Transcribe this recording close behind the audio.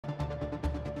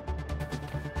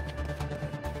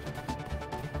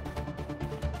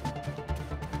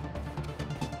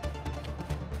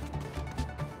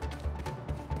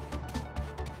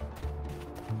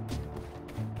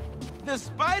The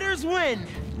Spiders win!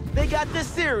 They got the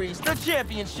series, the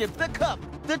championship, the cup,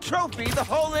 the trophy, the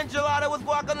whole enchilada with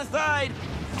guac on the side.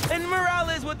 And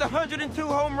Morales with 102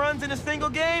 home runs in a single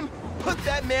game? Put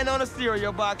that man on a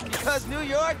cereal box because New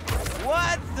York,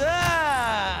 what's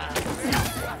up?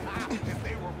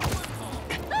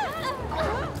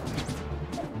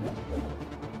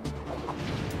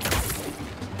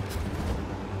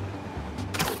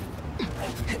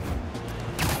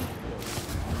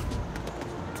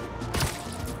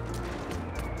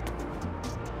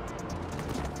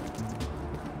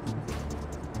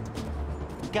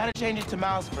 Gotta change it to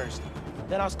Miles first.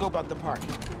 Then I'll scope out the park.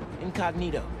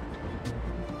 Incognito.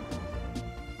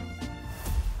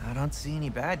 I don't see any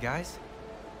bad guys.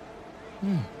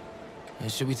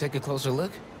 Should we take a closer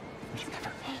look?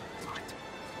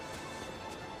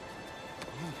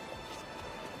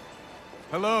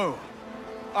 Hello,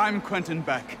 I'm Quentin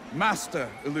Beck, Master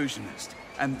Illusionist.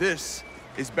 And this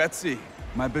is Betsy,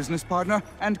 my business partner,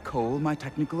 and Cole, my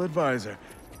technical advisor.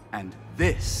 And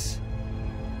this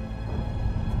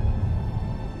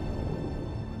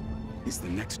is the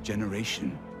next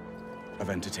generation of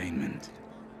entertainment.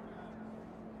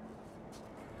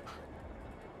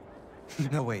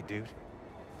 No way, dude.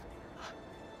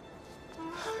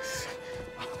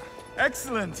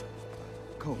 Excellent!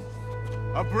 Cole,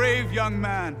 a brave young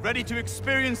man, ready to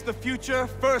experience the future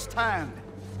firsthand.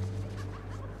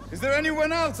 Is there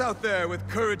anyone else out there with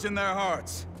courage in their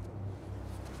hearts?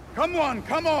 Come one,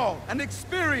 come all, and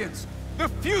experience the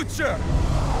future!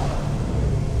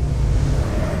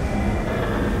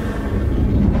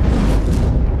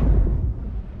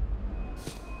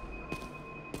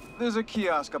 There's a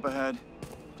kiosk up ahead.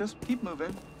 Just keep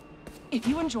moving. If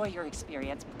you enjoy your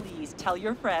experience, please tell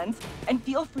your friends, and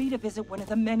feel free to visit one of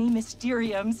the many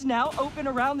Mysteriums now open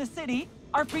around the city.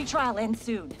 Our free trial ends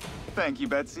soon. Thank you,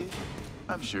 Betsy.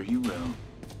 I'm sure he will.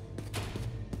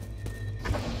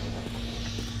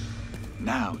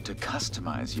 Now to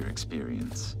customize your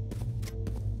experience.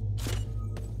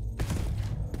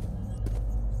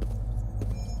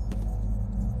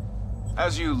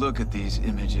 As you look at these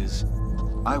images,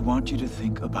 I want you to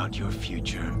think about your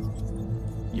future,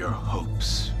 your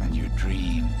hopes and your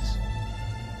dreams.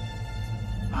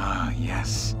 Ah,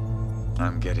 yes.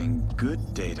 I'm getting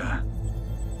good data.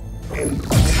 And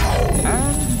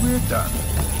we're done.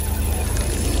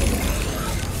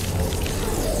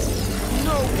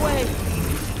 No way!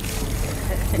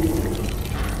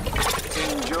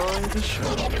 Enjoy the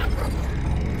show.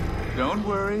 Don't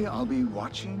worry, I'll be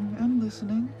watching and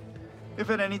listening. If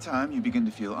at any time you begin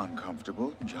to feel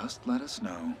uncomfortable, just let us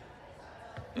know.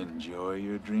 Enjoy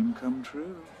your dream come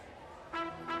true.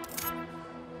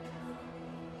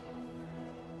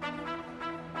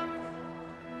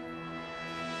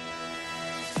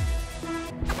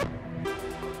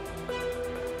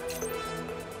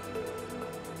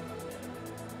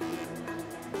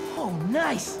 Oh,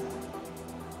 nice!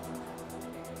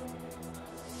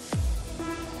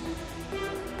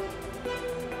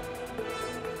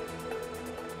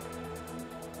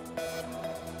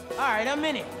 All right, I'm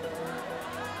in it.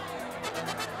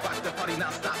 Watch the party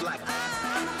now stop like.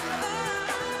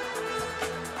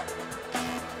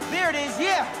 There it is,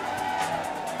 yeah!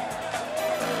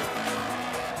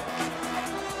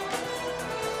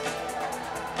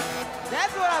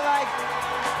 That's what I like.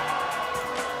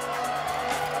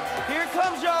 Here it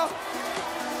comes, y'all.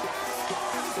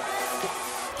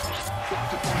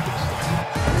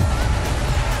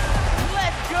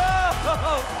 Let's go!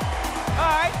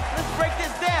 All right, let's break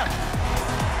this down.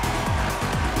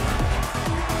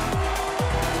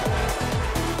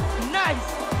 Nice!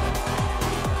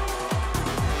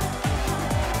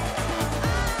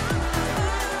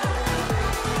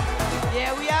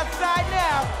 Yeah, we outside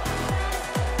now.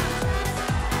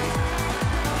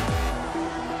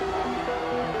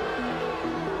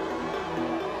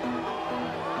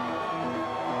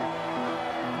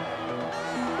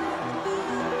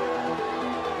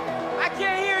 I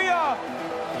can't hear y'all.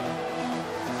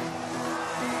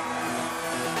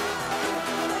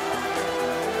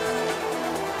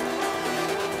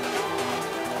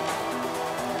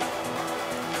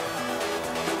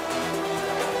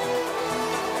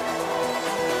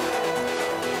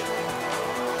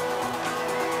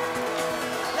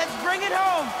 Let's bring it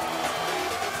home.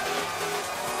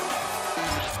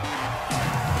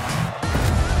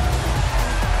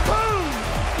 Boom!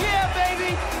 Yeah,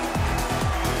 baby.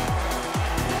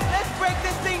 Let's break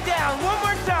this thing down one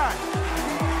more time.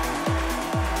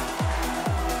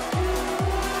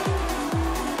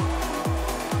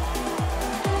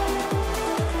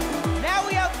 Now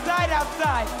we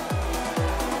outside.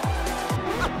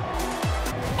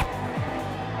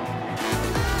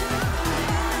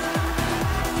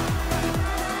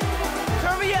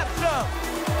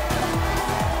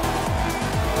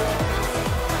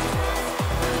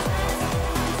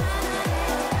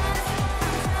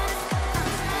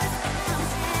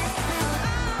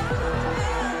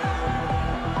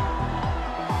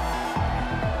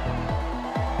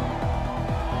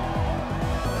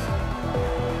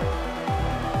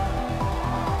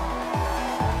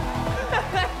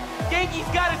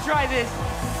 this.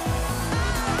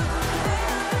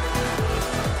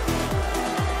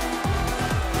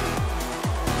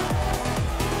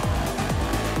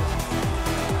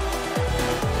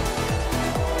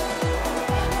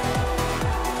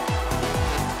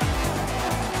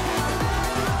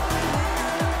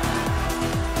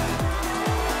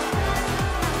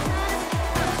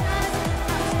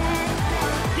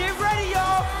 Get ready,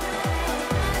 y'all!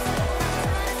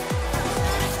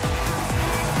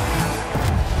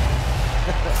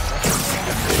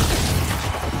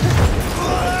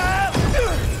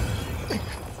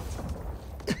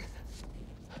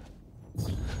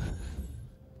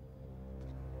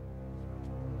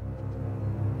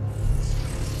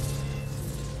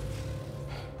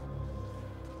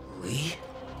 Lee?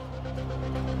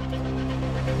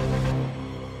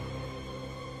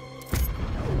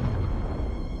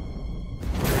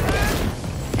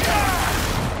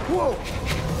 Whoa!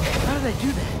 How did I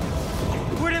do that?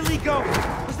 Where did Lee go?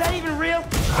 Was that even real?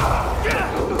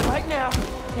 Right now,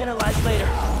 analyze later.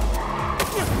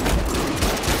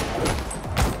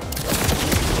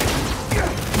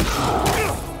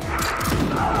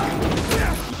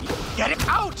 Get it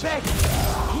out! Beck,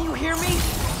 can you hear me?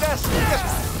 Yes,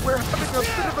 yes, we're having a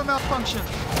bit of a malfunction.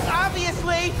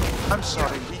 Obviously! I'm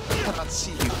sorry, we cannot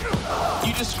see you.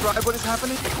 You describe what is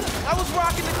happening? I was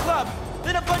rocking the club,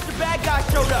 then a bunch of bad guys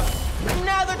showed up. And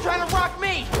now they're trying to rock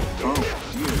me! Oh,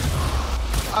 dear.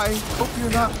 I hope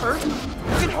you're not hurt.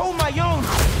 I can hold my own,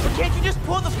 but can't you just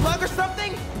pull the plug or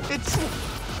something? It's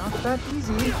not that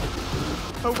easy.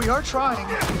 But we are trying.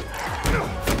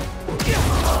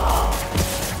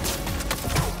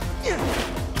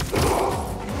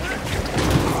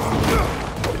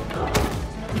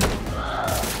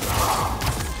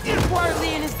 Why are Lee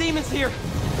and his demons here?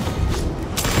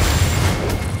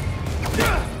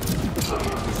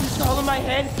 Is this all in my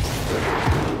head?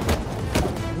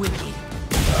 Wicked.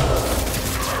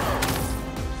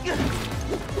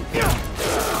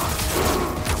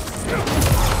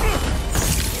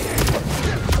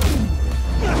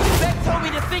 Beck told me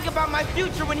to think about my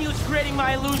future when he was creating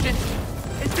my illusion.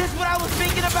 Is this what I was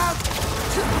thinking about?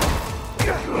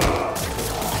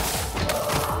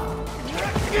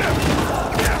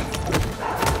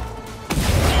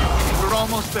 We're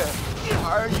almost there.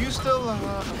 Are you still,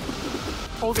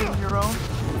 holding your own?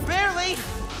 Barely!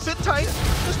 Sit tight.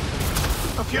 Just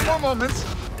a few more moments.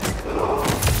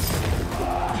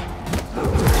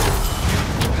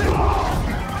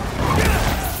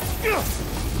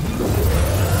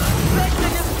 Beck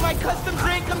said this is my custom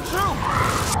dream come true.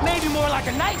 Maybe more like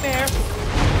a nightmare.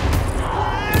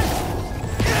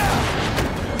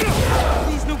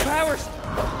 These new powers.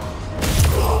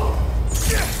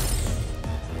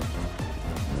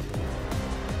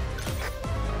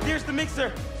 Here's the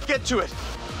mixer. Get to it.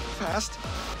 Fast.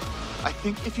 I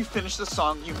think if you finish the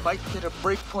song, you might hit a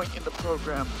break point in the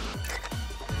program.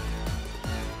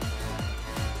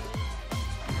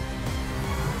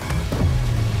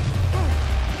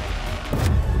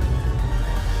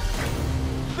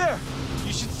 There!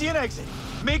 You should see an exit.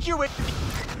 Make your way to the...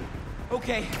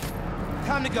 Okay,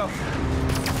 time to go.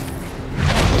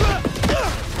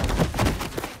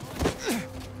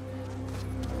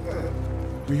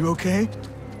 Are you okay?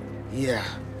 Yeah.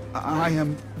 I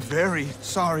am very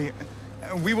sorry.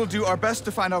 We will do our best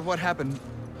to find out what happened.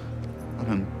 But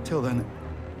until then...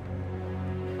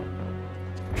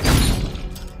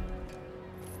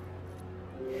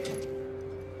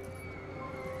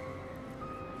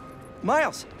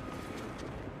 Miles!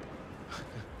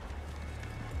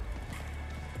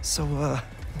 So,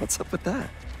 what's up with that?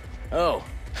 Oh.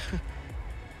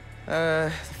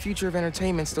 The future of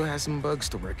entertainment still has some bugs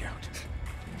to work out.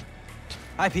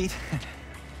 Hi, Pete.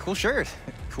 Cool shirt.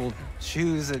 Cool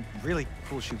shoes. Really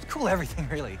cool shoes. Cool everything,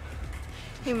 really.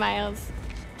 Hey, Miles.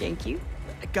 Thank you.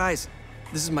 Guys,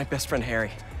 this is my best friend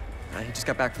Harry. He just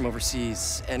got back from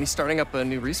overseas, and he's starting up a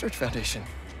new research foundation.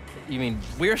 You mean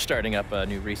we're starting up a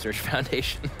new research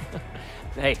foundation?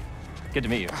 Hey, good to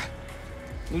meet you.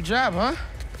 New job, huh?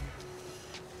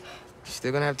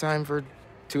 Still gonna have time for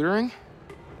tutoring?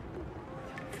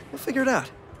 We'll figure it out.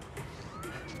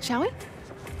 Shall we?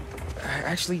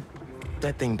 Actually,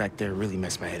 that thing back there really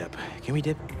messed my head up. Can we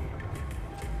dip?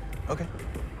 Okay.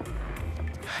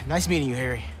 Nice meeting you,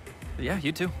 Harry. Yeah,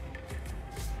 you too.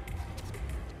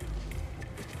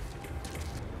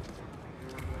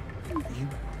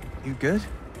 You good?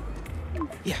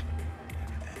 Yeah.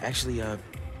 Actually, I'll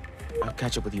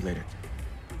catch up with you later.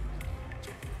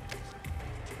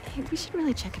 Hey, we should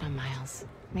really check in on Miles.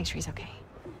 Make sure he's okay.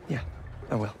 Yeah,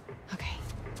 I will. Okay.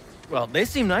 Well, they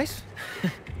seem nice.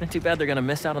 Not too bad they're gonna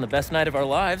miss out on the best night of our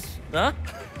lives, huh?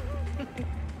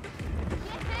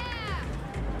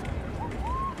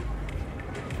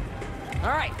 All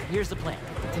right, here's the plan.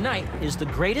 Tonight is the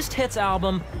greatest hits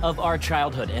album of our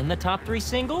childhood, and the top 3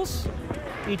 singles,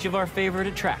 each of our favorite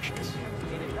attractions.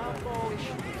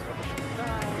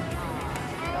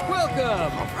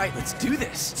 Welcome! All right, let's do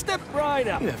this. Step right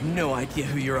up. You have no idea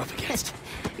who you're up against.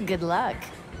 Good luck.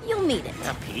 You'll need it.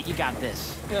 Now, Pete, you got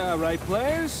this. All right,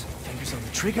 players. Fingers on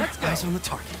the trigger, eyes on the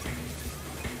target.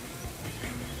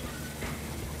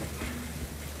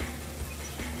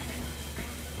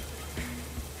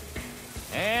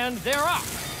 And they're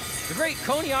off. The Great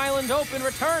Coney Island Open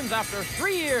returns after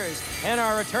 3 years, and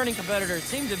our returning competitors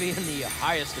seem to be in the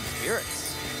highest of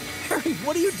spirits. Harry,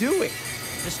 what are you doing?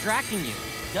 Distracting you.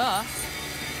 Duh. Not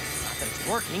that it's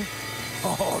working.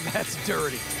 Oh, that's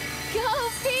dirty. Go,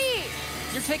 Pete!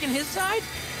 You're taking his side?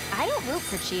 I don't root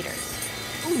for cheaters.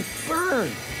 Ooh,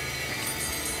 burn!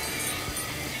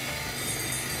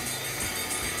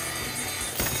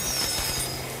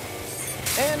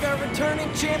 And our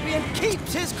returning champion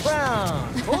keeps his crown.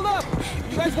 Hold up!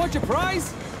 You guys want your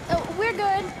prize? Oh, we're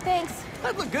good, thanks.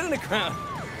 I'd look good in a crown.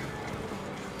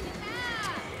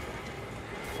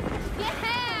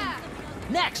 Yeah!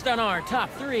 Next on our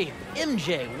top 3,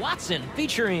 MJ Watson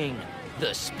featuring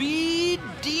the Speed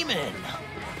Demon.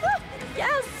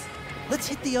 Yes! Let's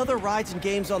hit the other rides and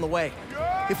games on the way.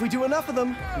 If we do enough of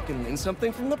them, we can win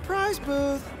something from the prize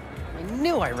booth. I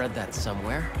knew I read that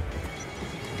somewhere.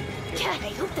 God, I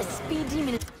hope the speed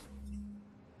demon is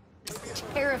as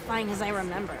terrifying as I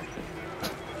remember.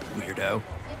 Weirdo.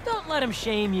 Don't let him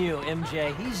shame you,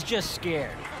 MJ. He's just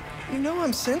scared. You know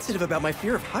I'm sensitive about my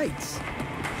fear of heights.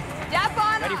 Step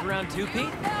on Ready for round 2, Pete?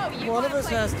 No, you One of us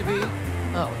has to be.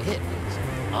 Oh, it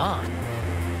is on.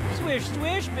 Swish,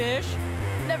 swish, bish.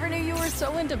 Never knew you were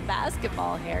so into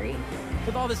basketball, Harry.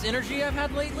 With all this energy I've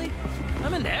had lately,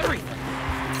 I'm into everything.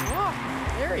 Oh,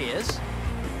 there he is.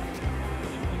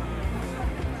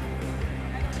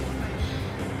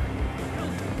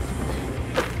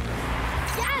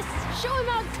 Yes! Show him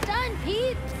how it's done,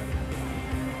 Pete!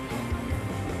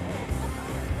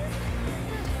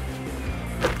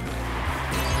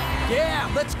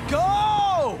 Yeah, let's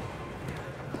go!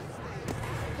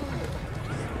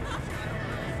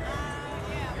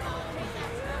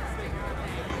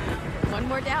 One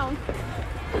more down.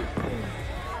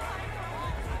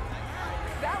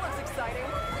 That looks exciting.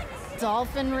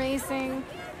 Dolphin racing?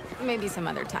 Maybe some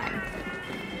other time.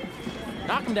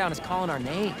 Knock him down is calling our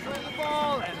name. The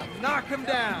ball and knock him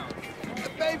down. The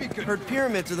baby could. Heard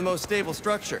pyramids are the most stable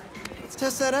structure. Let's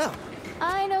test that out.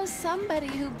 I know somebody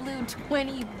who blew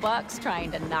 $20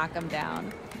 trying to knock him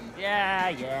down. Yeah,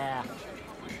 yeah.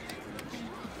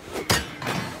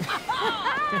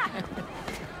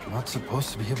 Not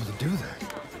supposed to be able to do that.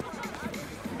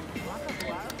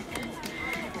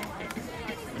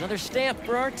 Another stamp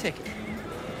for our ticket.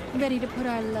 Ready to put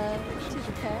our love to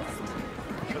the test?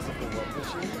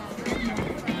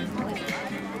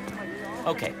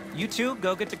 Okay, you two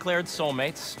go get declared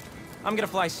soulmates. I'm gonna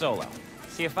fly solo.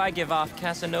 See if I give off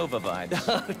Casanova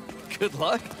vibes. Good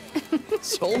luck.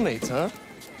 Soulmates, huh?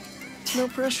 No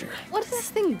pressure. What does this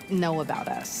thing know about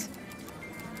us?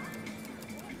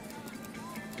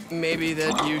 Maybe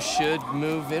that you should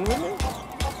move in with me?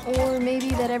 Or maybe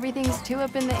that everything's too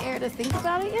up in the air to think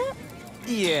about it yet?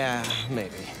 Yeah,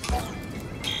 maybe.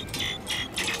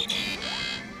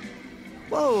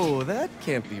 Whoa, that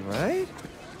can't be right.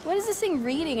 What is this thing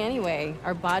reading anyway?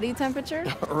 Our body temperature?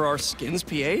 Or our skin's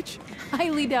pH?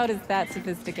 Highly doubt it's that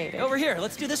sophisticated. Over here,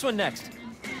 let's do this one next.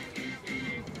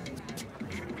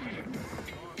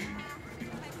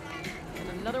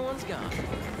 And another one's gone.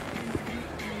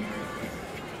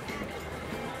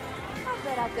 I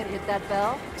bet I could hit that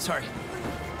bell. Sorry.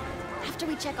 After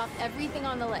we check off everything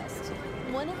on the list,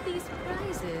 one of these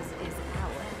prizes is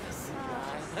ours.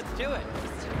 Let's do it.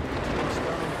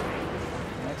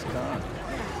 Next con.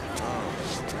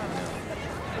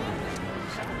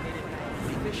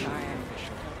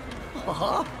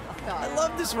 I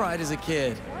loved this ride as a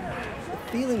kid. The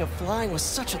feeling of flying was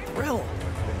such a thrill.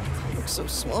 It looks so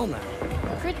small now.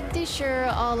 Pretty sure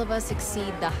all of us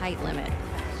exceed the height limit.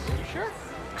 Sure.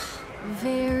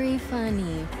 Very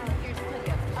funny.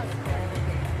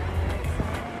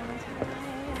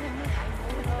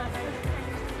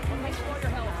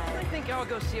 I think I'll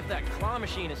go see if that claw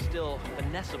machine is still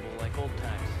finessable like old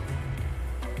times.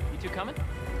 You two coming?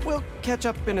 We'll catch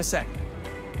up in a sec.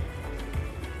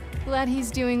 Glad he's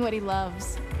doing what he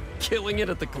loves. Killing it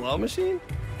at the claw machine?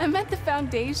 I meant the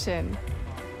foundation.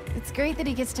 It's great that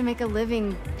he gets to make a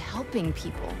living helping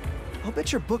people. I'll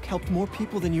bet your book helped more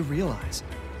people than you realize.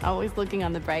 Always looking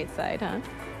on the bright side, huh?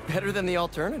 Better than the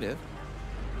alternative.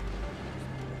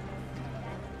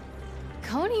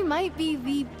 Coney might be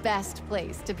the best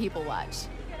place to people watch.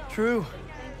 True.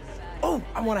 Oh,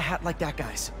 I want a hat like that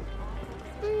guy's.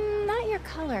 Not your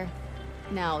color.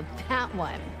 Now, that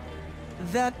one.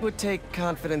 That would take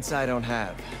confidence I don't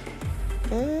have.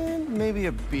 And maybe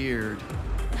a beard.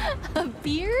 A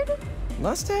beard?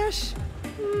 Mustache?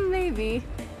 Maybe.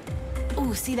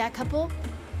 Ooh, see that couple?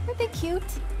 Aren't they cute?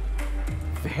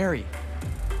 Very.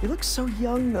 They look so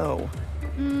young, though.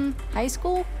 High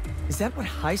school? Is that what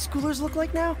high schoolers look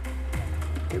like now?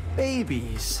 They're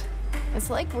babies. It's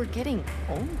like we're getting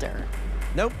older.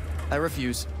 Nope, I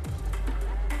refuse.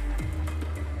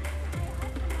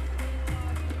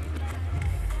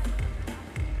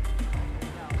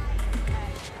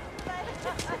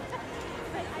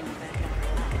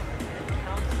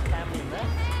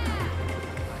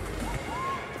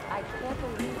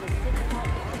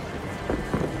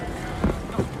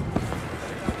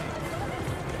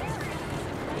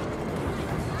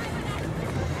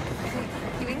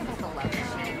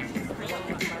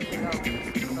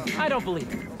 I don't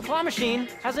believe it. Claw Machine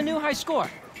has a new high score.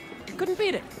 Couldn't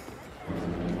beat it.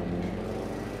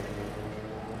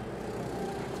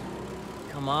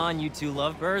 Come on, you two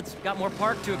lovebirds. Got more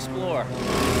park to explore.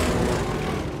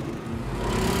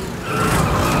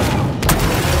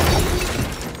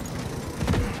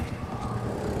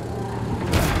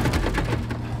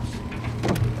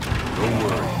 Don't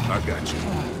worry, I got you.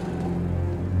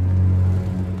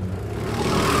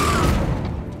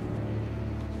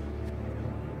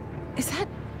 Is that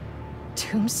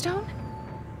Tombstone?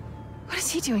 What is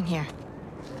he doing here?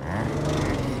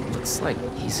 Looks like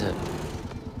he's a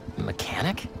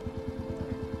mechanic?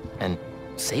 And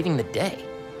saving the day.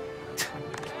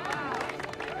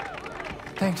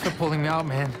 Thanks for pulling me out,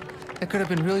 man. That could have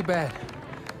been really bad.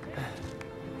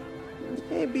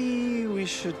 Maybe we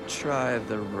should try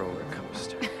the roller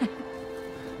coaster.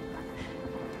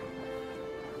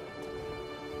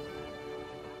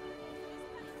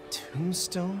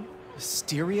 Tombstone?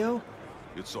 Mysterio?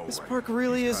 It's all This right. park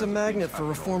really These is a kinds of magnet things for happen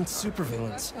reformed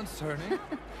supervillains. Concerning.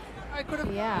 I could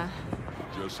have. Yeah.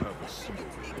 Just have a seat.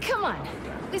 Come on.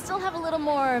 We still have a little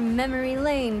more memory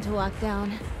lane to walk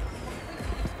down.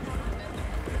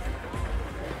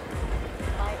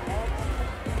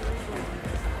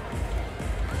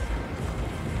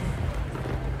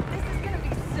 This is gonna be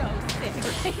so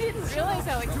sick. I didn't realize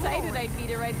how excited I'd be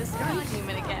to ride the speed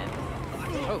demon again.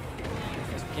 Oh,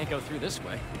 guess we can't go through this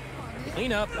way.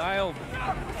 Clean up aisle.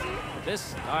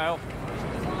 This aisle.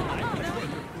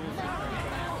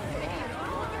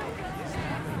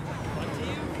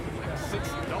 Six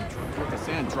dump truck with the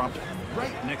sand dropped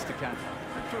right next to Cat.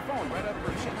 To her phone right up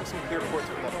her chin. Some clear ports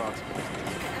for that box.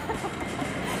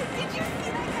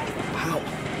 Wow.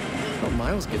 Oh,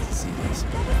 Miles gets to see these.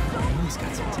 He's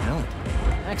got some talent.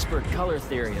 Expert color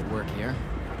theory at work here.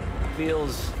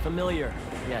 Feels familiar,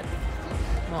 yet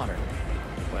modern.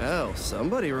 Well,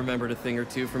 somebody remembered a thing or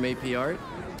two from AP Art.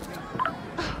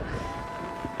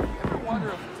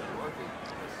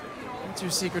 What's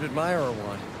your secret admirer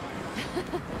want?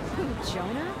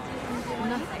 Jonah?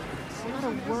 Nothing. Not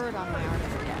a word on my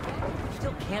article yet.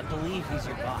 Still can't believe he's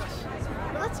your boss.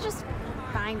 Let's just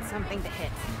find something to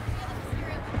hit.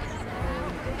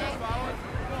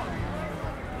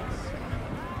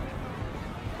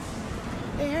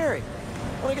 Hey, Harry.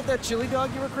 Want to get that chili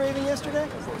dog you were craving yesterday?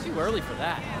 Too early for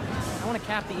that. I want to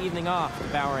cap the evening off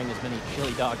devouring as many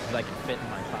chili dogs as I can fit in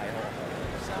my pie hole.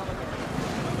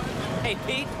 Hey,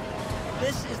 Pete.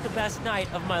 This is the best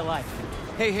night of my life.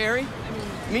 Hey, Harry.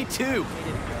 Me too.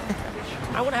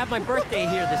 I want to have my birthday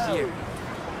here this year.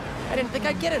 I didn't think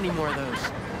I'd get any more of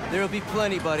those. There'll be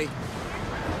plenty, buddy.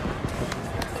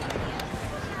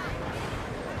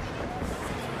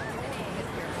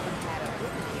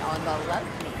 On the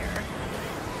left here.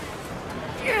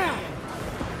 Yeah!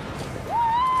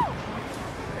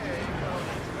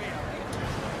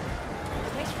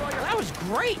 That was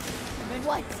great!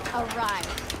 What a ride.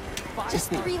 Just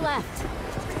 3 left.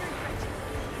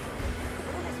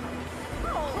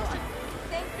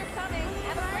 Thanks for coming.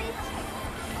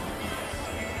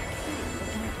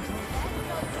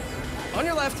 On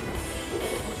your left.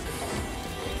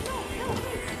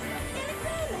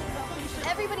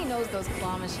 Everybody knows those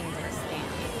claw machines are a scam.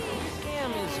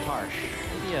 Scam is harsh.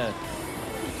 Maybe a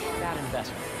bad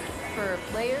investment. For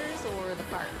players or the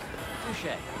park?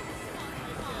 Touché.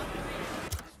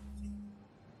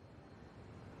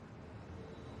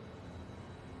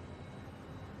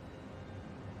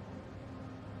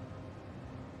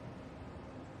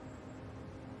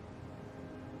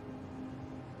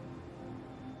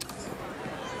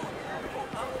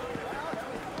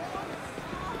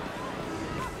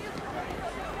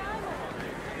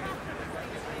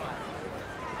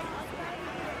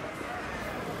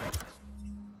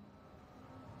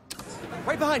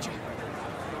 right behind you.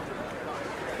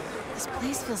 This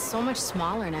place feels so much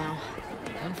smaller now.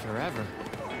 And forever.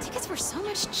 Tickets were so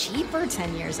much cheaper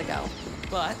 10 years ago.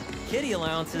 But kitty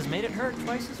allowances made it hurt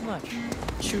twice as much.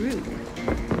 True.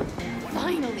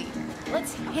 Finally,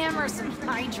 let's hammer some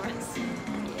hydrants.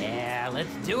 Yeah,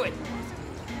 let's do it.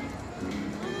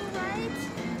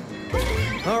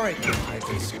 All right,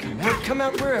 hydrants, come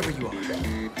out wherever you are.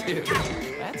 Dude,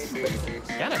 that's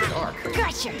kind of dark.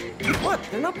 Gotcha! What?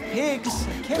 They're not pigs.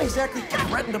 I can't exactly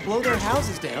threaten to blow their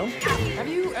houses down. Have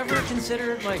you ever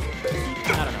considered, like,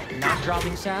 I don't know, not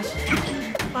dropping sass?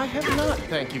 I have not,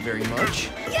 thank you very much.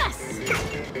 Yes!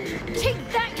 Take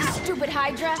that, you stupid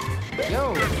Hydra!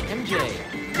 Yo, MJ.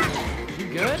 You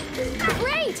good?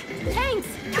 Great! Thanks!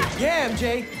 Yeah,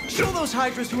 MJ, show those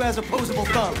hydras who has opposable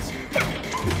thumbs.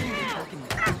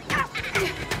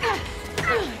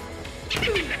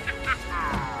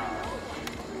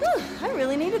 Whew, I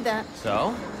really needed that.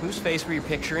 So, whose face were you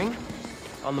picturing?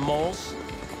 On the moles?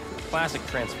 Classic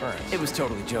transference. It was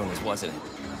totally Jonah's, wasn't it?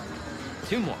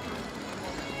 2 more.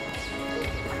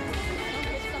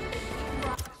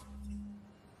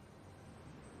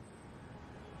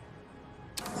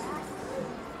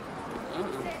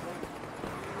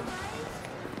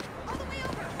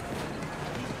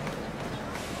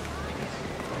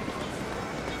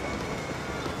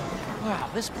 Wow,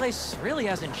 this place really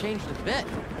hasn't changed a bit.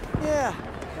 Yeah,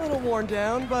 a little worn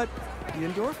down, but the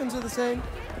endorphins are the same.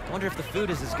 Wonder if the food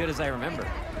is as good as I remember.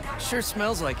 Sure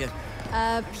smells like it.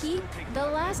 Pete, the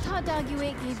last hot dog you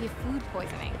ate gave you food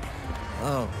poisoning.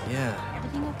 Oh, yeah.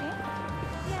 Everything okay?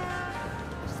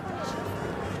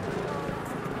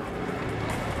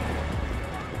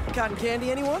 Cotton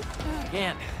candy, anyone?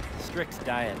 Can't. Strict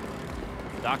diet.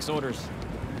 Doc's orders.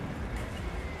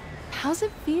 How's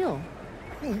it feel?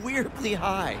 Weirdly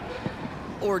high.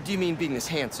 Or do you mean being this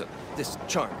handsome, this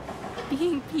charming?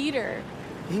 Being Peter.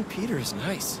 Being Peter is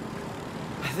nice.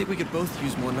 I think we could both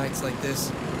use more nights like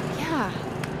this. Yeah.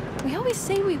 We always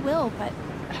say we will, but...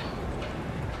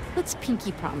 let's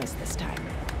pinky promise this time.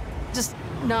 Just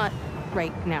not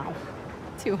right now.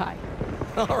 Too high.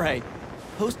 All right.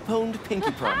 Postponed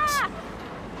pinky promise.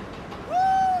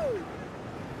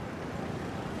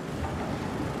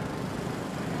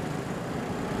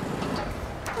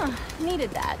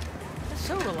 Needed that. It's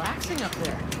so relaxing up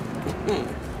there.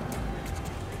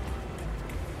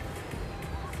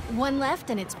 One left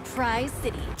and it's Prize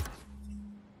City.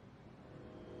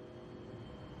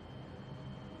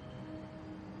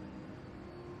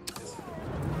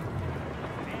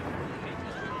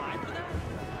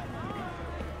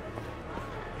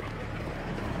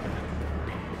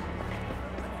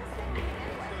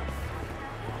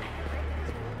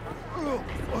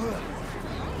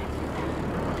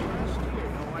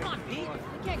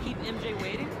 MJ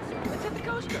waiting? Let's hit the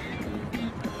coaster.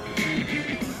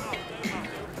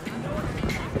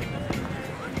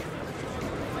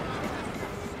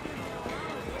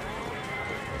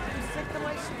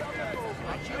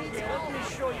 Let me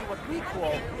show you what we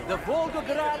call the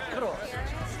Volgograd Cross.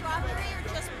 Strawberry or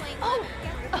just plain? Oh,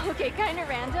 okay, kind of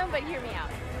random, but hear me out.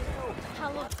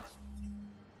 Hello.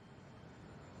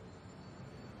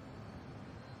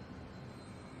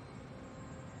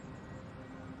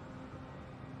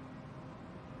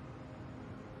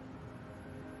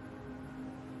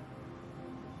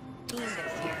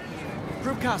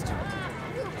 Group costume.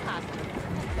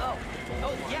 Oh,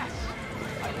 yes.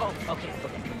 Okay.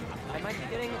 I might be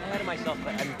getting ahead of myself,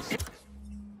 but I'm seeing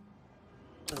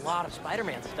a lot of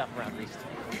Spider-Man stuff around recently.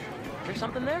 Is there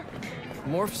something there?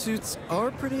 Morph suits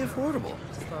are pretty affordable.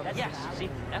 Yes, see,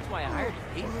 that's why I hired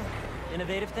you, Pete.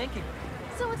 Innovative thinking.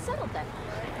 So it's settled then.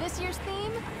 This year's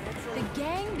theme, the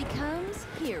gang becomes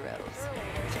heroes.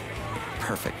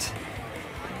 Perfect.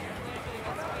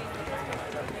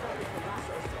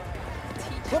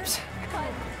 Whoops.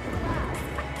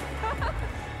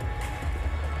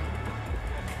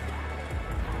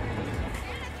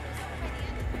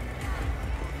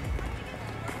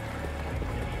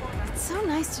 It's so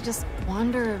nice to just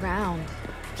wander around,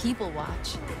 people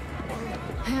watch.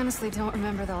 I honestly don't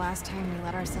remember the last time we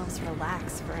let ourselves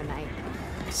relax for a night.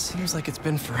 Seems like it's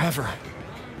been forever.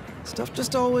 Stuff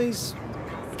just always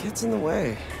gets in the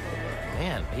way.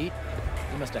 Man, Pete,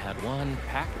 you must have had one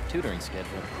packed tutoring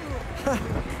schedule.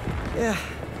 Yeah,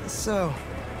 so.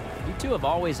 You two have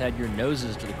always had your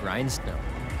noses to the grindstone.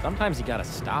 Sometimes you gotta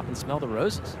stop and smell the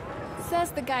roses.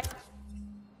 Says the guy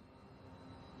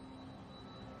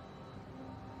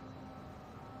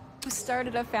who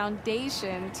started a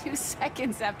foundation 2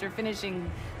 seconds after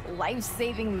finishing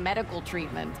life-saving medical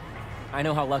treatment. I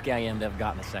know how lucky I am to have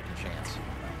gotten a second chance.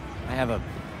 I have a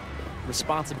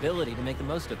responsibility to make the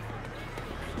most of it.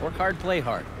 Work hard, play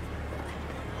hard.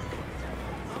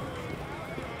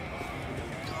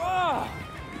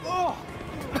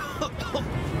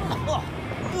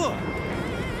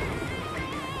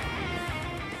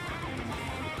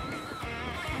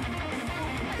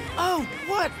 Oh,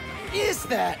 what is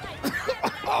that?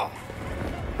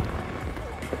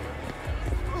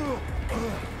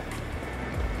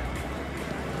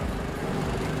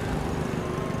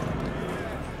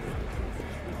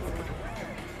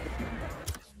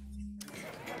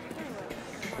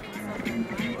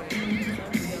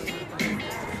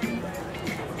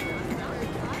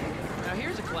 Now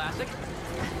here's a classic.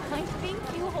 I think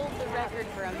you hold the record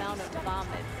for amount of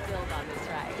vomit spilled on this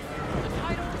ride. The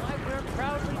title I wear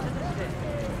proudly to this day.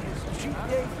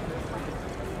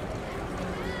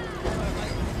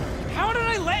 How did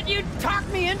I let you talk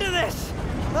me into this?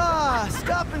 Ah,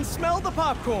 stop and smell the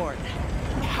popcorn.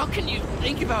 How can you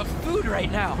think about food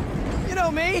right now? You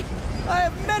know me. I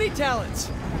have many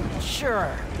talents.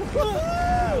 Sure.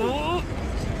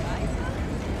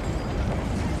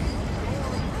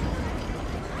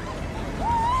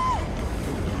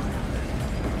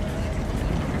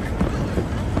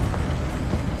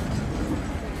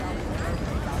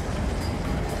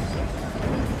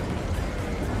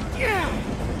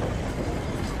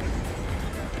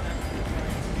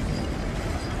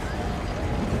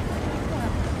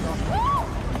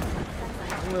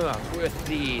 With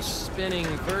the spinning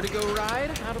vertigo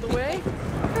ride out of the way.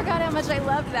 Forgot how much I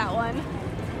loved that one.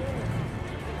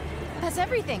 That's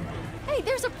everything. Hey,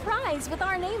 there's a prize with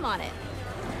our name on it.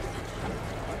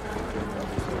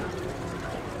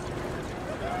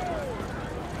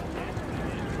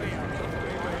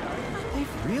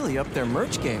 They've really upped their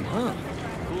merch game, huh?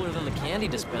 Cooler than the candy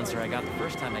dispenser I got the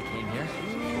first time I came here.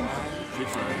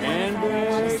 I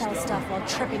want to sell stuff while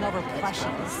tripping over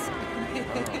plushies.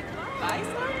 Buy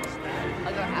some?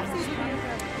 I'll go have some.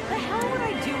 The hell would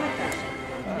I do with them?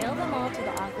 Mail them all to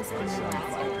the office on your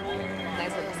last day.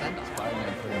 Nice little send-off.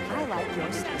 I like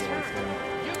your stuff.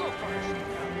 You go first.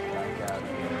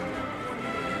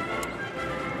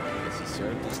 Guess he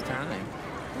served his time.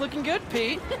 Looking good,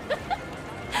 Pete.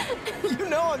 You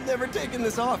know I'm never taking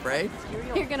this off, right?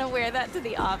 You're gonna wear that to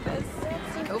the office.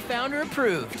 Co-founder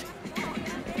approved.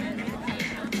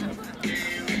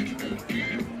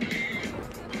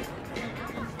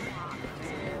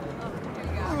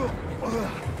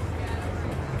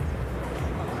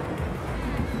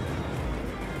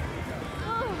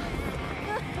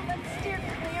 Let's steer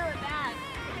clear of that.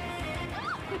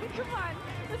 Come on,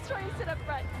 let's try and sit up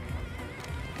front.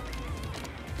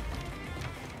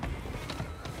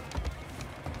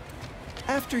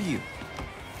 After you.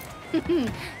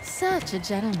 Such a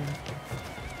gentleman.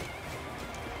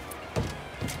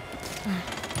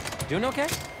 Doing okay?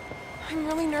 I'm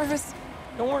really nervous.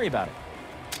 Don't worry about it.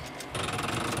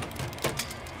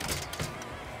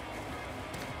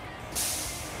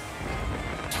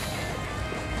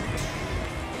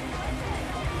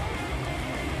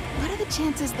 What are the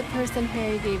chances the person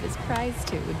Harry gave his prize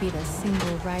to would be the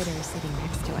single rider sitting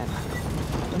next to him?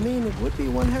 I mean, it would be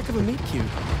one heck of a meet cute.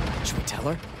 Should we tell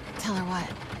her? Tell her what?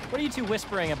 What are you two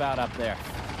whispering about up there?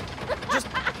 Just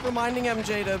reminding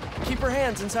MJ to keep her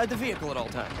hands inside the vehicle at all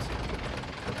times.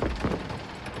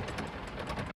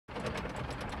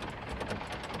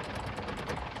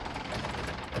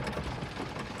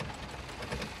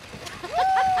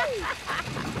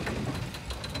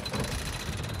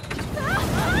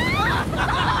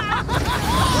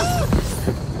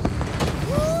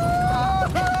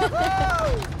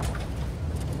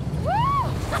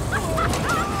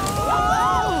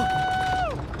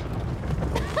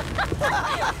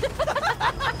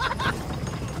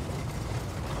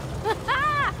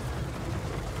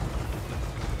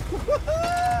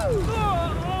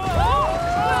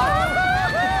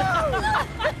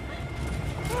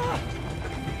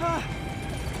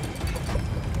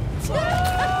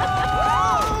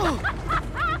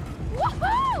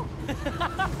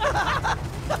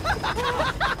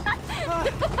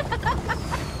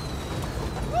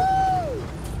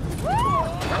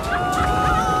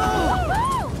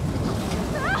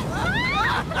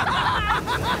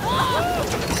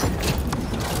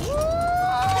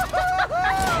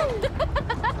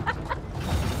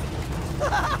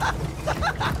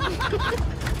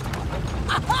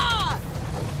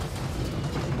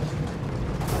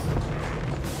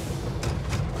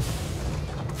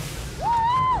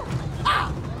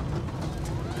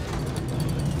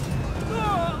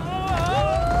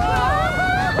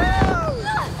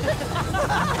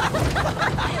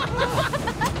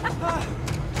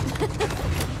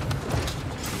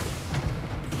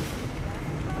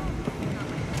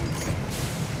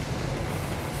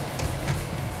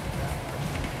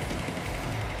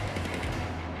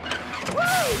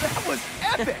 That was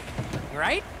epic!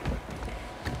 Right?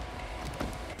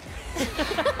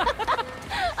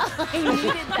 I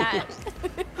needed that.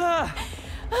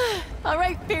 All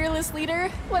right, fearless leader.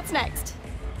 What's next?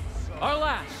 Our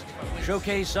last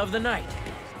showcase of the night.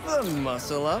 The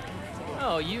muscle up.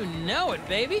 Oh, you know it,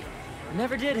 baby.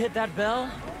 Never did hit that bell.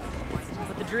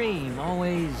 But the dream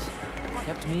always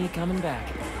kept me coming back.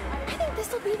 I think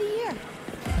this'll be the year.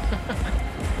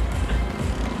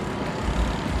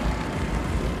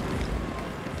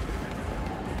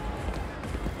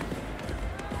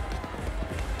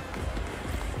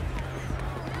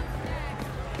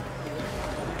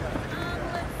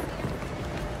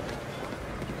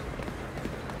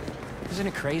 Isn't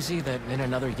it crazy that in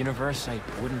another universe I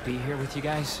wouldn't be here with you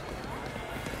guys?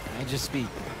 I'd just be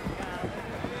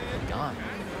gone.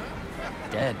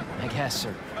 Dead, I guess,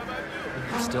 or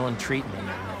still in treatment.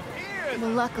 Well,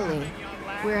 luckily,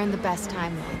 we're in the best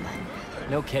timeline then.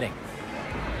 No kidding.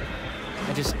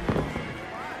 This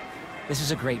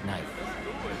is a great night.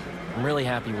 I'm really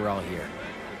happy we're all here.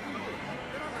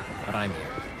 But I'm here.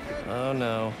 Oh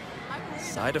no.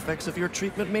 Side effects of your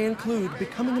treatment may include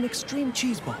becoming an extreme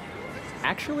cheeseball.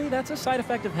 Actually, that's a side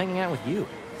effect of hanging out with you.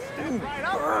 Ooh,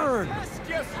 burn!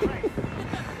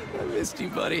 I missed you,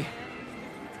 buddy.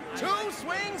 2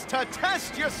 swings to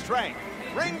test your strength.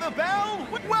 Ring the bell.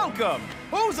 Welcome.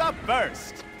 Who's up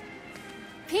first?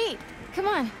 Pete, come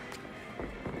on.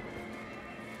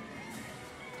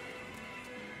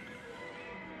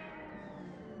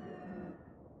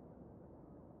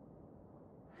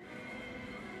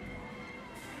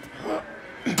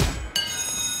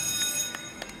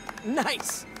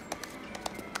 Nice!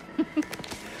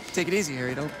 Take it easy,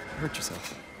 Harry. Don't hurt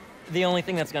yourself. The only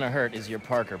thing that's gonna hurt is your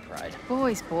Parker pride.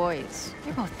 Boys, boys.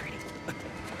 You're both pretty.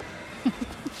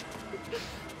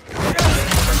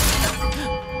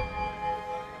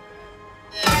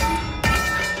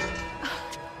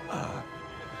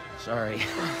 Sorry.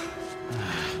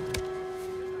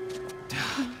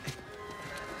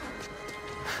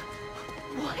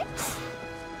 What?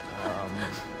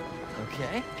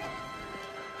 Okay.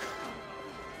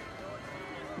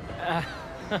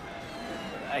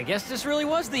 I guess this really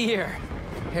was the year.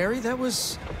 Harry, that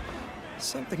was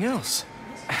something else.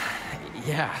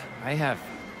 Yeah, I have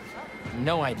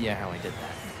no idea how I did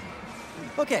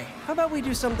that. Okay, how about we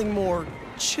do something more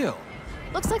chill?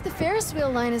 Looks like the Ferris wheel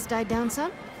line has died down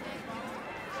some.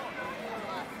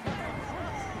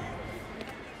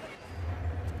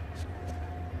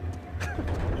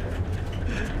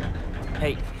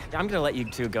 Hey, I'm gonna let you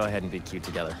two go ahead and be cute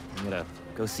together. I'm gonna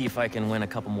go see if I can win a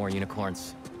couple more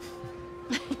unicorns.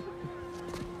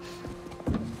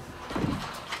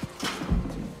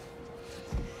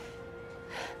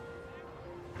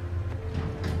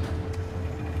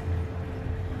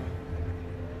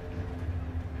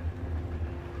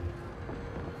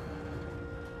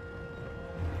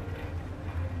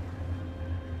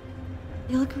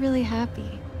 You look really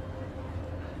happy.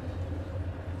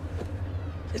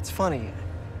 It's funny.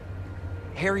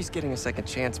 Harry's getting a second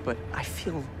chance, but I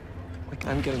feel like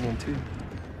I'm getting one too.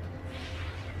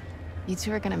 You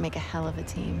two are gonna make a hell of a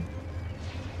team.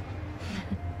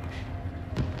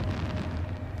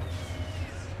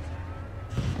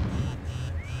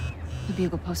 The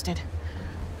Bugle posted.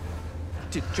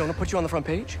 Did Jonah put you on the front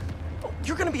page? Oh,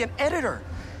 you're gonna be an editor!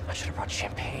 I should have brought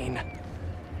champagne.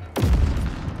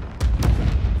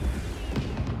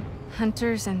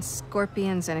 Hunters and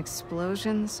scorpions and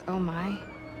explosions, oh my.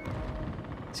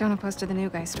 Jonah posted the new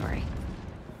guy story.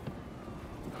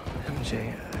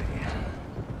 MJ,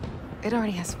 It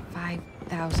already has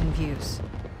 5,000 views.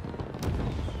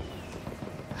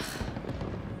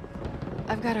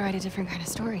 I've got to write a different kind of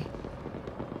story.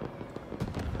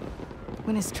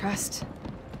 Win his trust,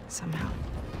 somehow.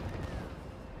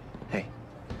 Hey,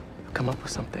 I'll come up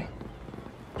with something.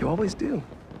 You always do.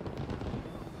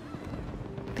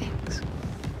 Thanks.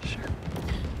 Sure.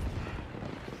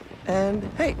 And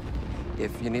hey,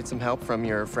 if you need some help from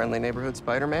your friendly neighborhood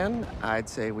Spider-Man, I'd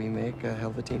say we make a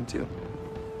hell of a team too.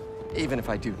 Even if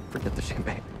I do forget the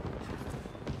champagne.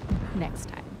 Next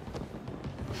time.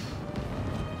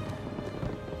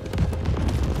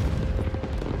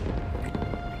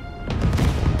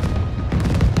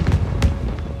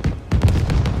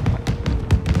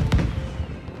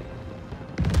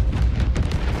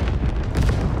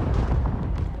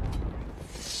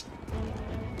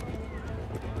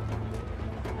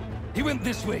 He went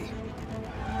this way.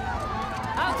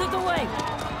 Out of the way!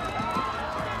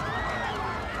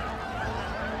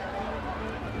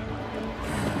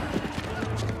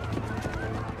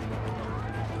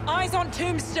 Eyes on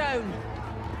Tombstone!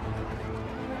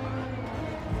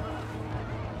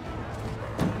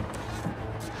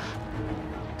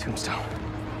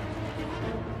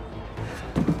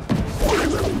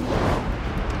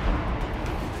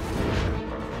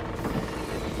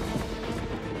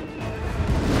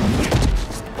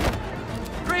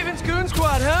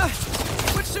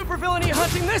 supervillain are you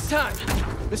hunting this time?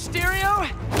 Mysterio?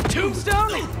 Tombstone?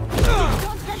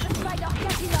 Don't let the spider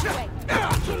get in your way.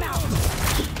 Knock him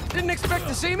out. Didn't expect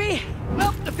to see me?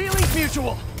 Well, the feeling's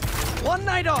mutual. One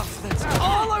night off, that's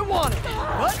all I wanted.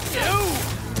 What? No!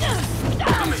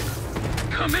 Come in!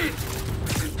 Come in!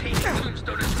 Contain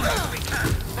Tombstone as much as we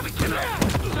can. We cannot.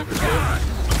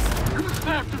 You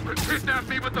thought to kidnap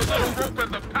me with the little rope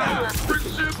and the power of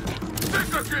friendship?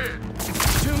 Think again!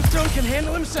 Tombstone can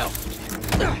handle himself.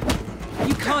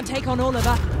 You can't take on all of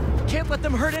that. Can't let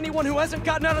them hurt anyone who hasn't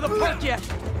gotten out of the park yet.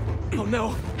 Oh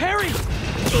no, Harry!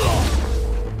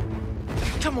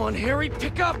 Come on, Harry,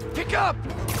 pick up, pick up!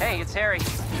 Hey, it's Harry.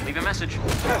 Leave a message.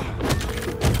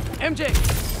 MJ,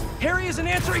 Harry isn't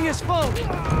answering his phone.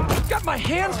 I've got my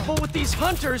hands full with these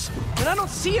hunters, and I don't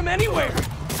see him anywhere.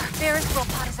 Ferris wheel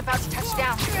pod is about to touch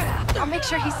down. I'll make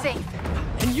sure he's safe.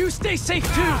 And you stay safe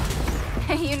too!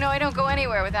 You know I don't go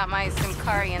anywhere without my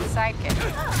Simkarian sidekick.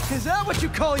 Is that what you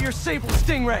call your Sable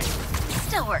Stingray?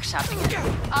 Still workshopping it.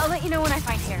 I'll let you know when I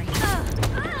find Harry.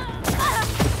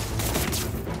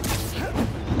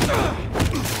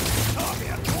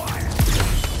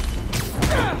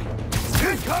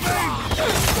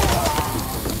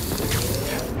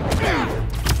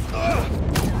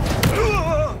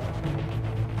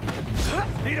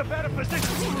 Need a better position.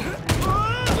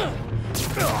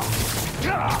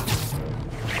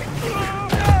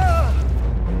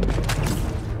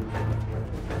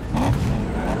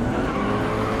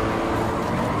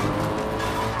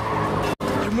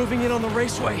 They're moving in on the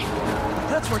raceway.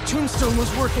 That's where Tombstone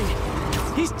was working.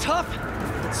 He's tough,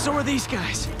 but so are these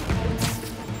guys.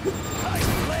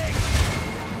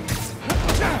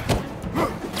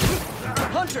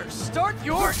 Hunters, start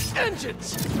your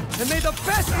engines! And may the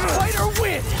best fighter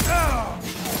win!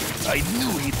 I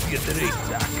knew he'd be at the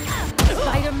racetrack.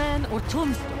 Spider-Man or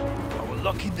Tombstone? Our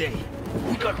lucky day.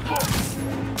 We got both.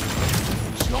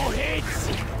 Snowheads.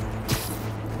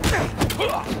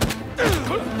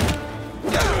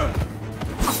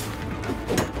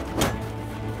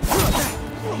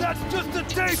 That's just a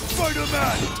taste,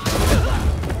 Spider-Man!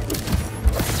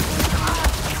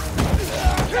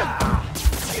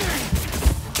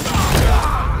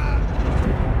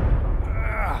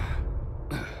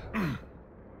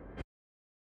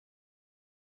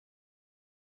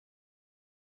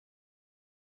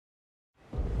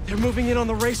 They're moving in on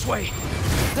the raceway.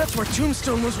 That's where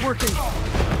Tombstone was working.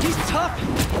 He's tough,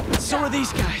 but so are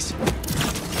these guys.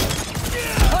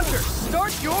 Hunters,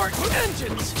 start your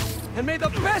engines! And may the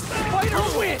best fighter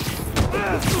win!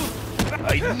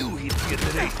 I knew he'd be at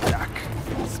the racetrack.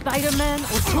 Spider-Man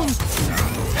or Tombstone?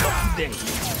 Lucky day.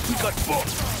 We got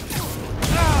both.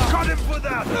 Got him for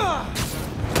that!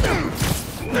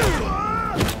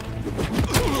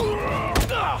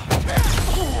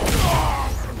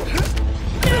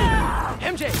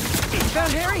 MJ, you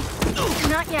found Harry?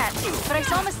 Not yet, but I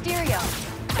saw Mysterio.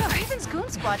 Raven's Goon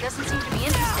Squad doesn't seem to be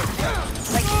interested in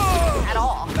him. Like, at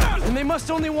all. And they must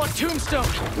only want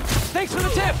Tombstone. Thanks for the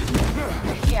tip!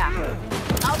 Yeah.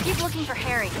 I'll keep looking for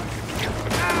Harry.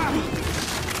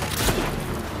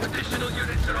 Additional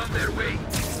units are on their way.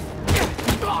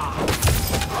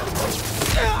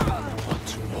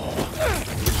 Once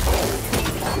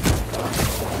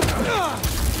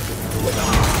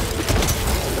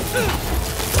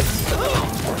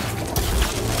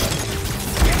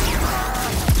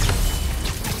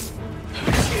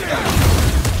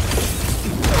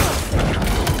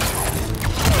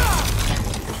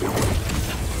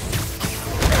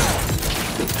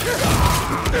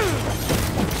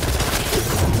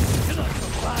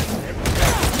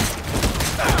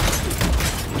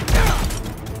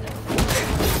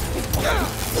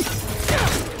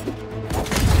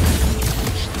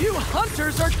You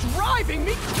hunters are driving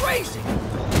me crazy!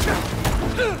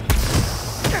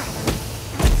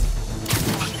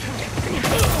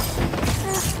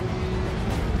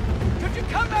 Could you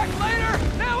come back later?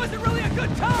 Now isn't really a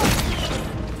good time!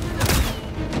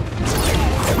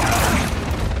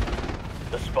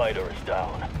 The spider is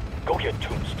down. Go get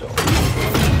Tombstone.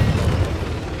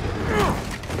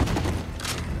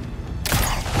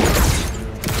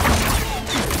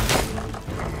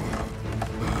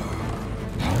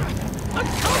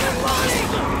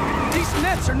 These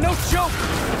nets are no joke!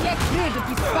 Get rid of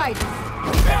these spiders!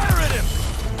 Fire at him!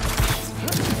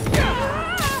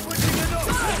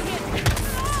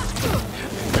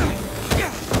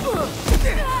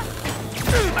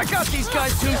 I got these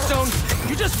guys, Tombstone!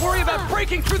 You just worry about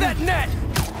breaking through that net!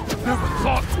 Never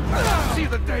thought I'd see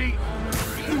the day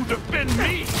it would have been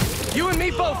me! You and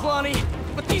me both, Lonnie!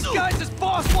 But these guys, his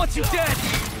boss wants you dead!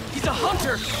 He's a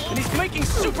hunter, and he's making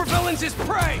supervillains his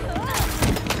prey!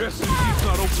 Guess since he's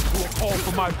not open to a call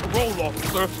from my parole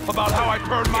officer about how I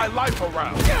turned my life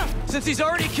around. Since he's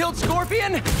already killed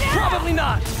Scorpion? Probably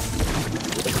not.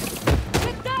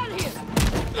 Get down here!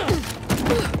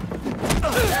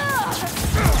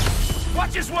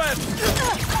 Watch his web!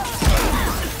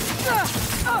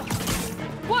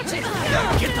 Watch it!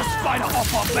 Get the spider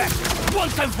off our back,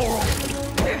 once and for all!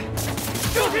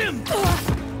 Shoot him!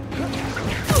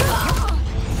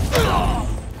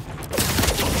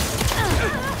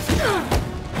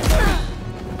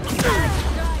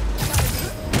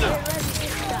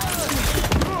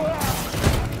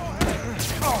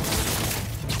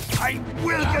 I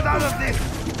will get out of this!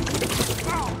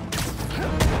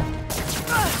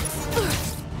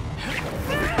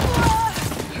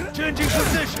 Changing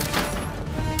position!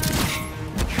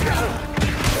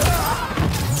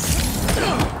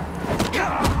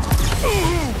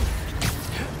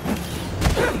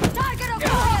 Target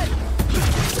overhead!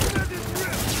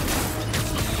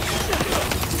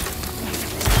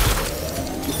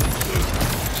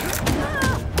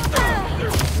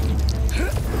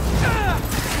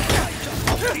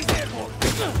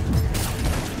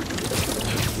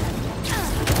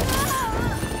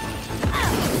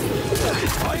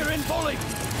 Fire in volley!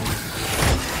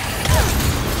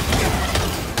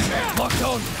 Locked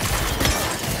on!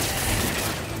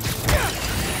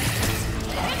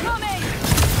 Incoming!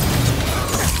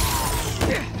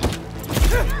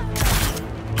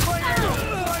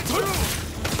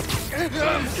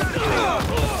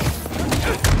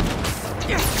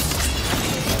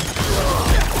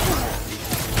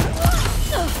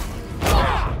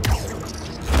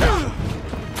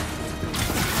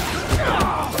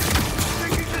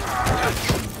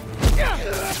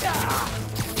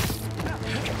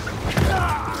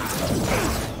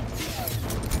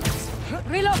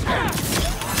 Reload!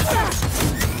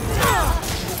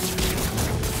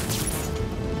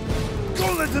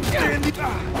 Don't let them stand it!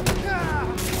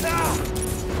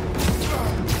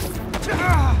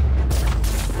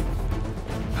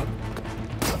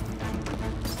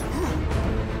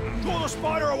 Draw the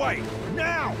spider away!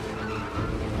 Now!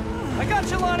 I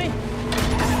got you, Lonnie!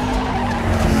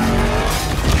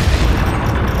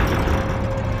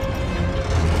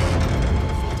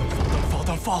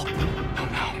 Don't fall. Oh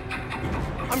no.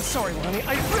 I'm sorry, Lonnie.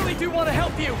 I really do want to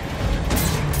help you!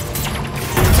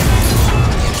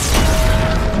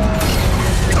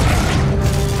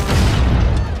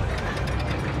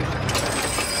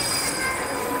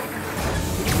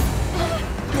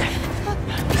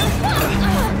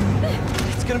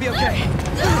 It's gonna be okay.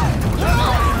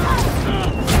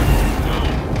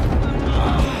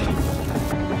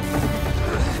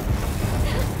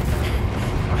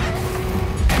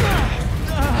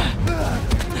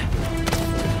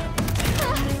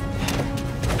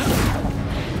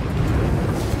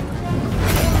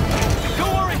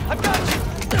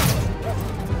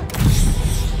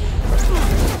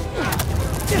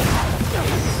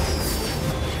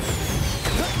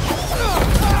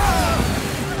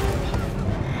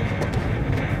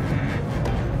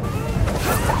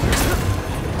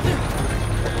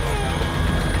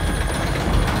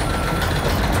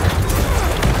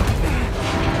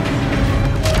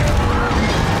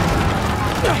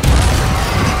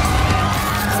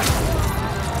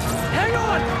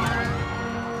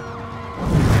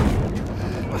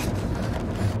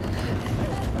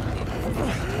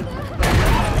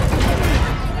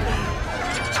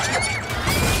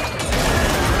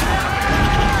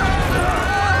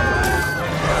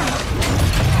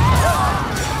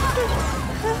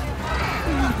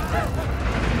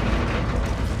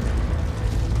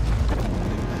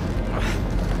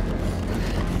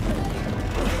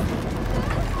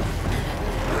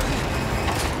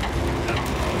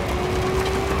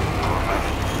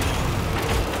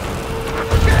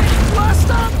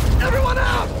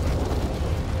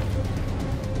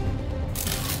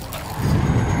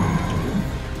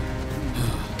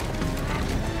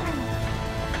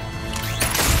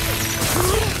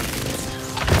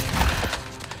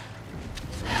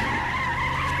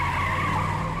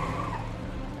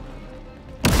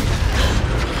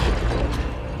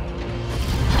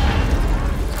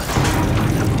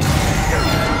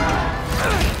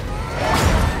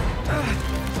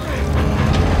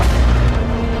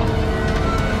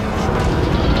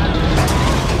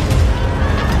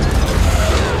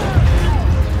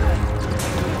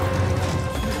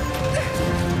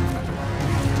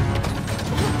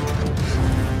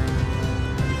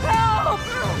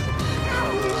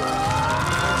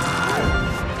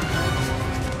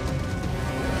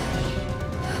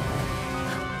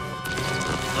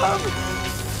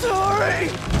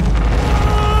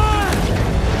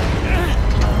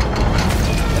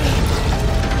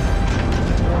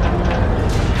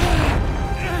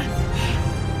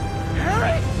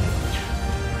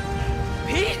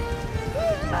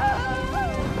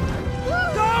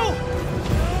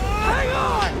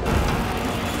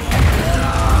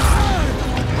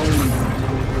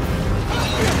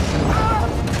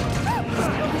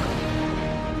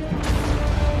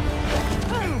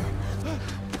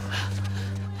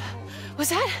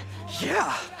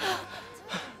 Yeah.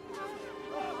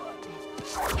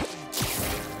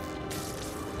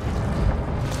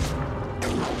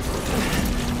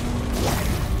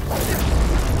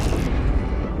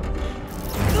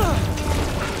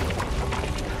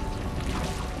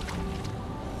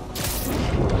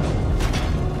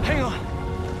 Hang on.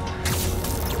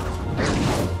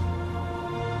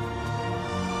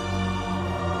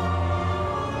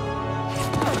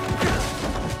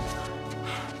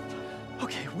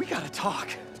 Okay, we gotta talk.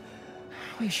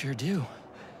 We sure do.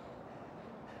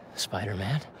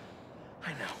 Spider-Man.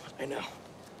 I know.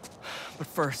 But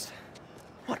first,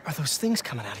 what are those things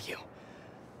coming out of you?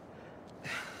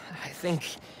 I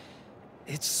think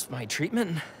it's my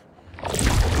treatment.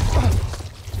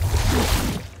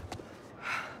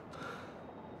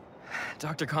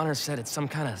 Dr. Connors said it's some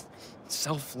kind of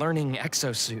self-learning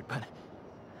exosuit, but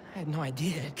I had no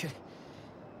idea it could...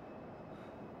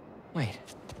 Wait.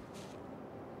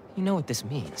 You know what this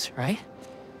means, right?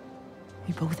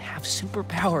 We both have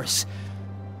superpowers.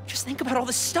 Just think about all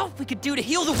the stuff we could do to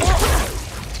heal the world!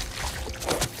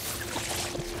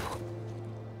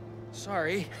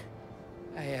 Sorry.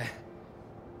 I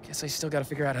guess I still gotta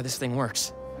figure out how this thing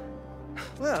works.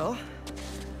 Well,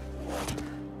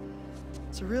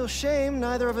 it's a real shame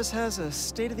neither of us has a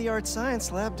state-of-the-art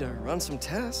science lab to run some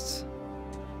tests.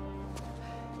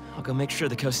 I'll go make sure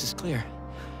the coast is clear.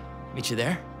 Meet you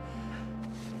there?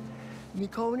 Give me a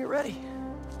call when you're ready.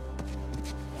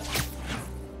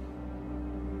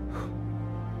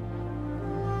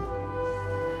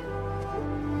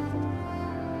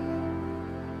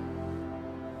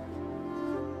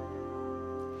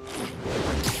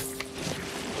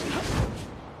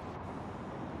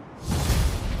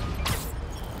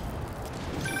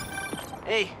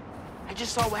 Hey, I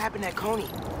just saw what happened at Coney.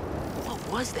 What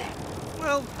was that?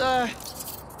 Well,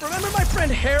 remember my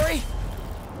friend Harry?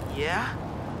 Yeah?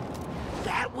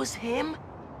 That was him?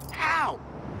 How?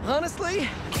 Honestly,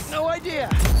 no idea.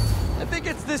 I think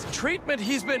it's this treatment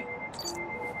he's been...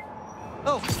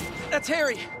 Oh, that's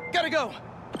Harry. Gotta go.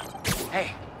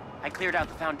 Hey, I cleared out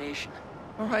the foundation.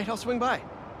 All right, I'll swing by.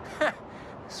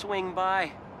 Swing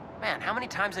by. Man, how many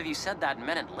times have you said that and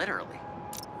meant it literally?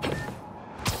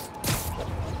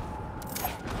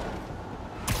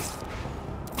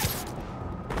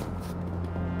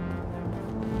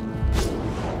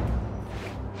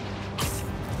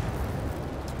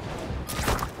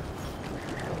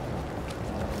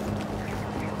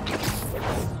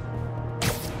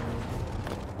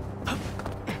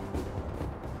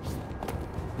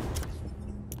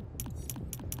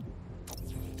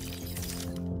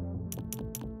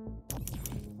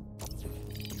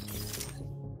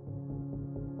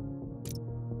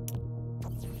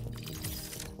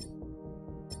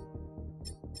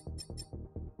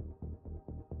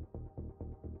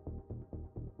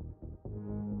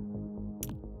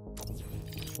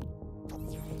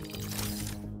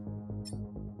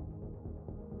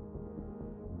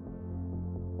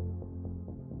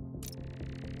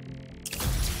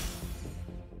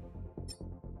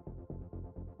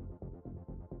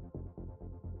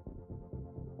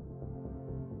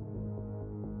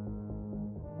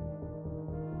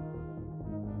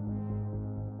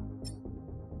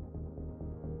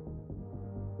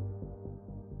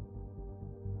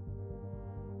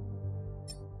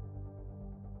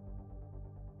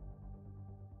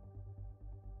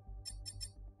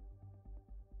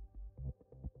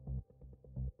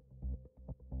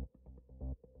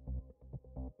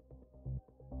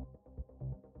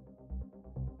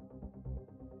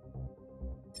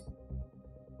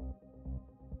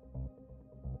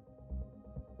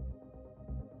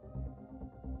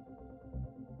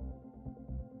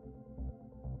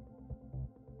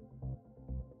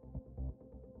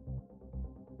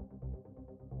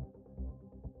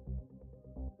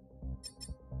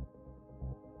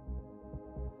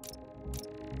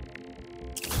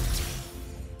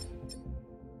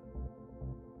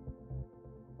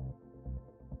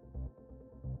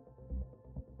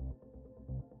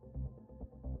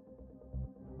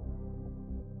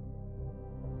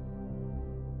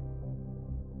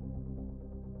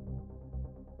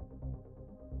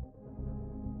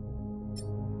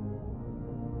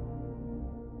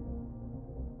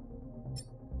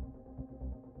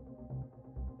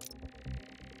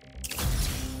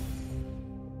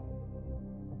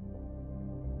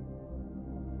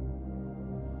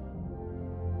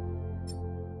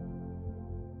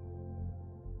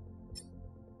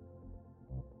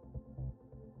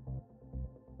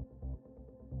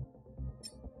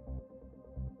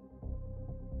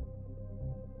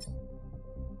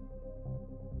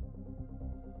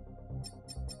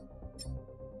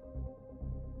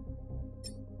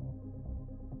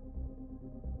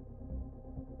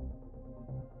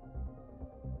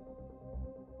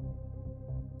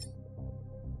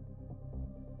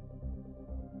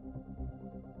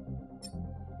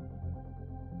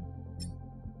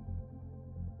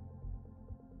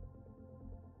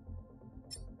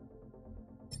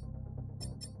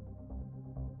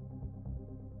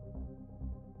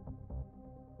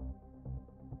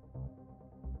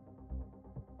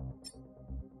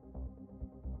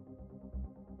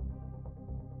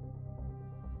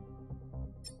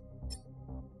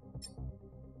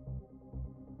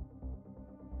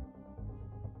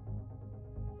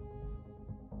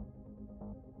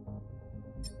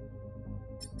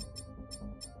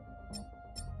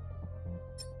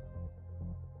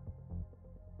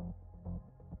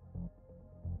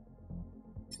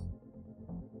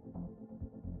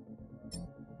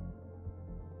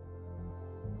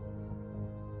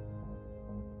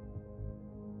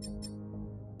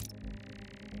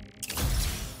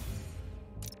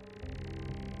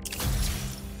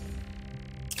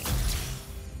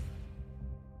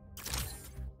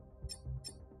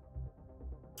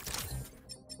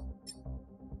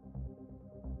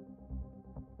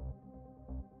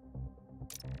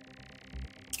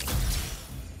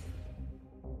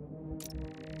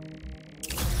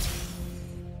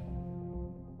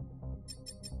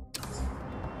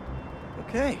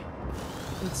 Okay.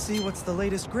 Let's see what's the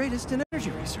latest greatest in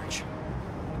energy research.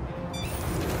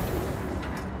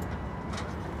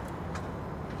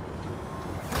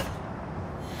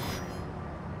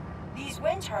 These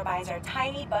wind turbines are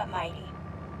tiny but mighty.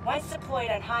 Once deployed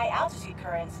on high altitude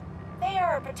currents, they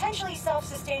are a potentially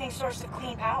self-sustaining source of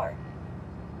clean power.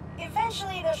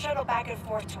 Eventually, they'll shuttle back and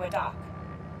forth to a dock.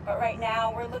 But right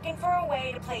now, we're looking for a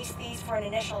way to place these for an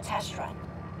initial test run.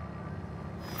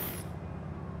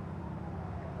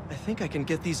 I think I can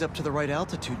get these up to the right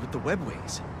altitude with the web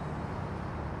wings.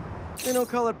 They don't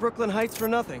call it Brooklyn Heights for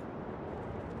nothing.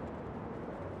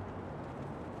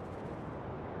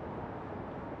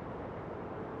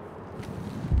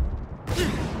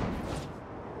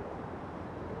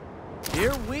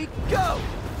 Here we go!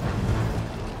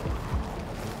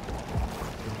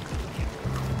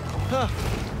 Huh.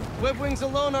 Web wings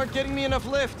alone aren't getting me enough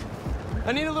lift.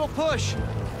 I need a little push.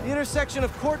 The intersection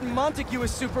of Court and Montague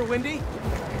is super windy.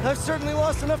 I've certainly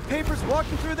lost enough papers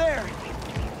walking through there.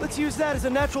 Let's use that as a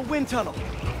natural wind tunnel.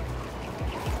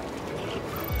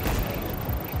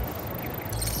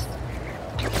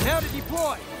 Now to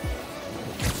deploy.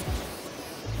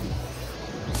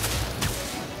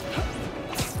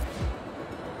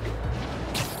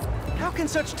 How can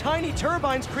such tiny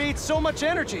turbines create so much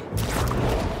energy?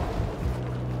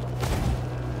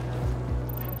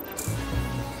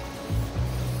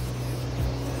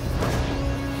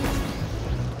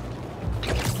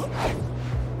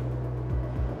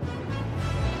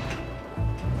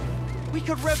 We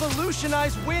could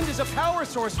revolutionize wind as a power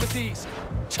source with these.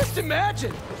 Just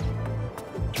imagine!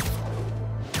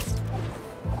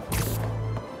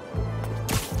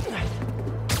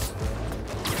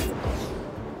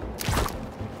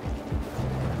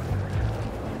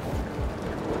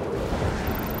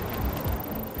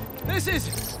 This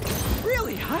is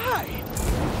really high.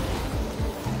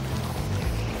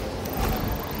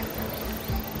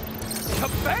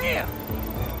 Kabam!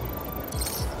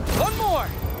 One more.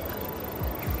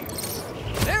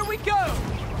 There we go.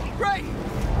 Great.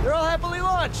 They're all happily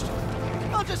launched.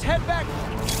 I'll just head back.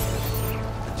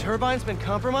 The turbine's been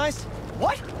compromised?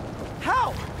 What?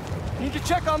 How? Need to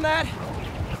check on that.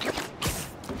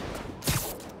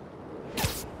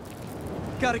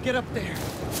 Gotta get up there.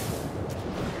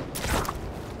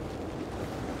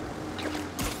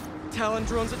 Talon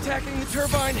drones attacking the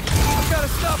turbine. I've gotta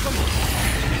stop them.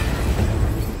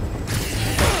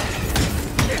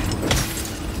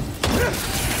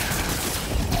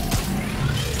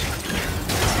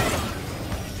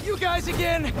 You guys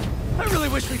again. I really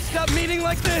wish we'd stop meeting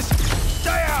like this.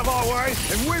 Stay out of our way,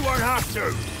 and we won't have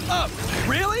to.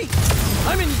 Really?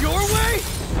 I'm in your way?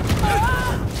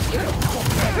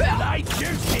 Light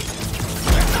juicy.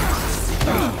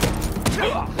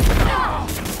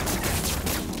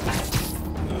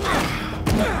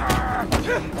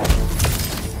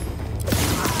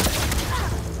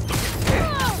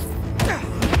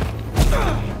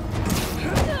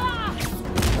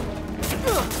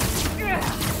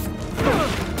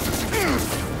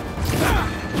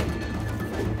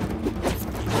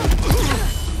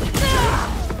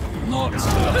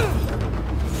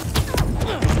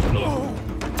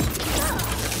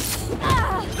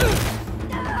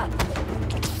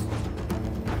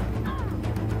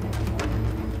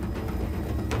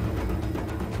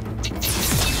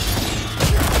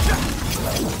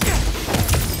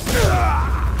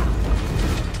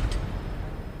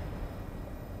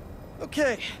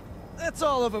 Okay, that's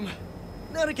all of them.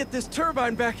 Now to get this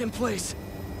turbine back in place.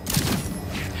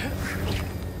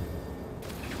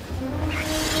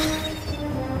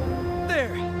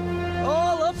 There,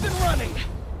 all up and running.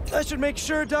 I should make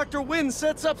sure Dr. Wynn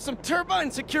sets up some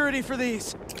turbine security for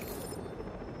these.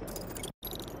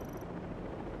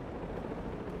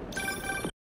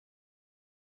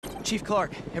 Chief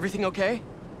Clark, everything okay?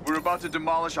 We're about to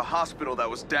demolish a hospital that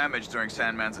was damaged during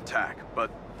Sandman's attack, but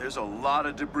there's a lot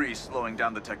of debris slowing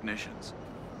down the technicians.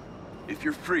 If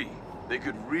you're free, they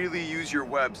could really use your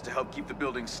webs to help keep the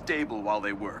building stable while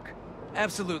they work.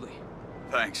 Absolutely.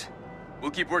 Thanks.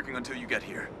 We'll keep working until you get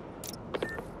here.